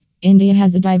India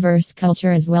has a diverse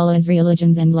culture as well as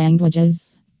religions and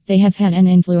languages. They have had an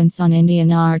influence on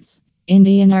Indian arts.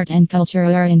 Indian art and culture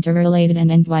are interrelated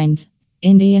and entwined.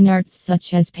 Indian arts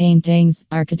such as paintings,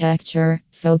 architecture,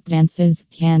 folk dances,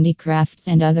 handicrafts,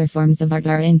 and other forms of art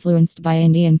are influenced by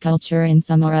Indian culture in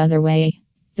some or other way.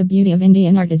 The beauty of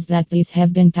Indian art is that these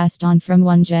have been passed on from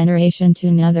one generation to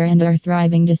another and are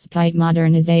thriving despite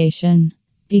modernization.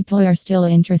 People are still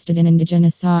interested in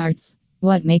indigenous arts.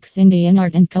 What makes Indian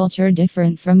art and culture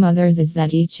different from others is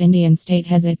that each Indian state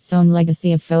has its own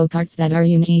legacy of folk arts that are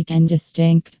unique and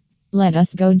distinct. Let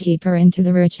us go deeper into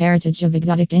the rich heritage of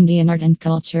exotic Indian art and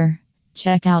culture.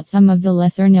 Check out some of the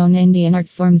lesser known Indian art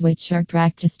forms which are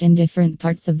practiced in different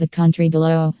parts of the country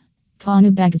below.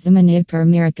 Kanu bags, the Manipur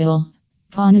miracle.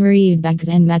 Kanu reed bags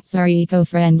and mats are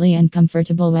eco-friendly and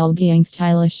comfortable while being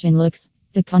stylish in looks.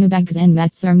 The Kanu bags and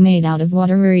mats are made out of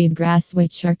water reed grass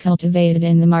which are cultivated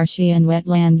in the marshy and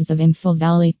wetlands of Imphal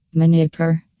Valley,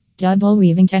 Manipur. Double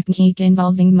weaving technique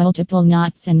involving multiple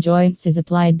knots and joints is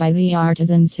applied by the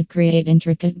artisans to create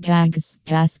intricate bags,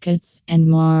 baskets, and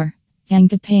more.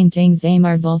 Thangka paintings, a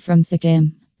marvel from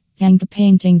Sikkim. Thangka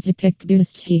paintings depict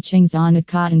Buddhist teachings on a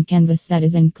cotton canvas that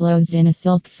is enclosed in a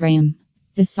silk frame.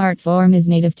 This art form is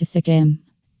native to Sikkim.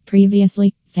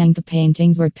 Previously, Thangka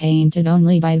paintings were painted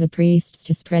only by the priests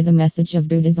to spread the message of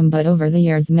Buddhism, but over the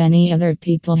years many other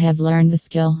people have learned the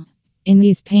skill. In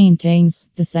these paintings,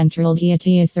 the central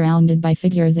deity is surrounded by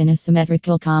figures in a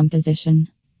symmetrical composition.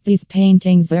 These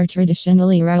paintings are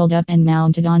traditionally rolled up and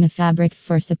mounted on a fabric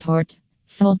for support.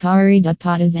 Fulkari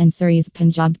dupattas and saris,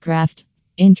 Punjab craft.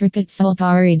 Intricate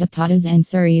Fulkari dupattas and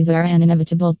saris are an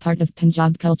inevitable part of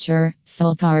Punjab culture.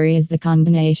 Fulkari is the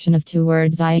combination of two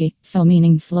words, i.e., ful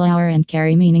meaning flower and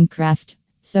kari meaning craft.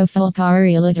 So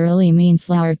Fulkari literally means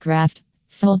flower craft.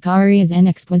 Fulkari is an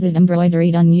exquisite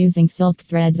embroidery done using silk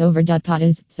threads over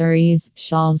dupattas, saris,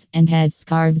 shawls, and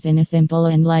headscarves in a simple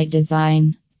and light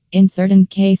design. In certain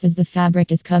cases, the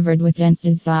fabric is covered with dense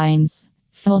designs.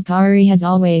 Fulkari has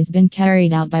always been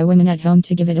carried out by women at home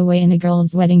to give it away in a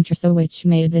girl's wedding trousseau, which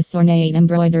made this ornate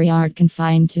embroidery art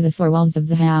confined to the four walls of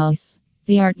the house.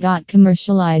 The art got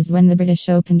commercialized when the British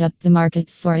opened up the market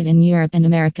for it in Europe and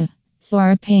America.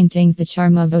 Swara paintings, the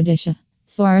charm of Odisha.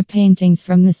 Swara paintings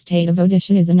from the state of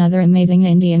Odisha is another amazing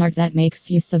Indian art that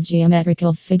makes use of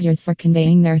geometrical figures for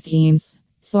conveying their themes.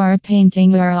 Swara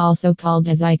painting are also called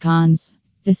as icons.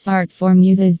 This art form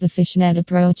uses the fishnet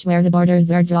approach where the borders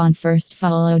are drawn first,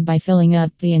 followed by filling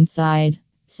up the inside.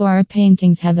 Swara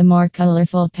paintings have a more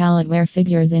colorful palette where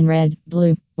figures in red,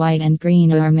 blue, white, and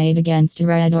green are made against a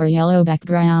red or yellow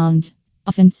background.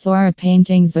 Often Swara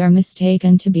paintings are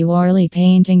mistaken to be Warli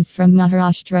paintings from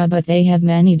Maharashtra, but they have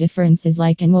many differences.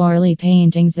 Like in Warli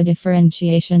paintings, the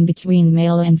differentiation between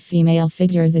male and female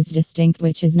figures is distinct,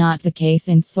 which is not the case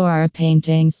in Swara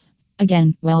paintings.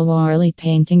 Again, while Warli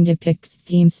painting depicts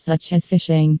themes such as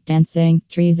fishing, dancing,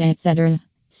 trees, etc.,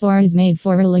 Swara is made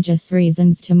for religious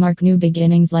reasons to mark new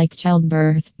beginnings like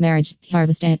childbirth, marriage,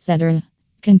 harvest, etc.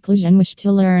 Conclusion: wish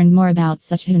to learn more about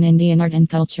such an Indian art and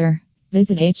culture?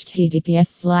 Visit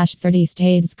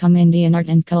https://30states.com Indian art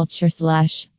and culture/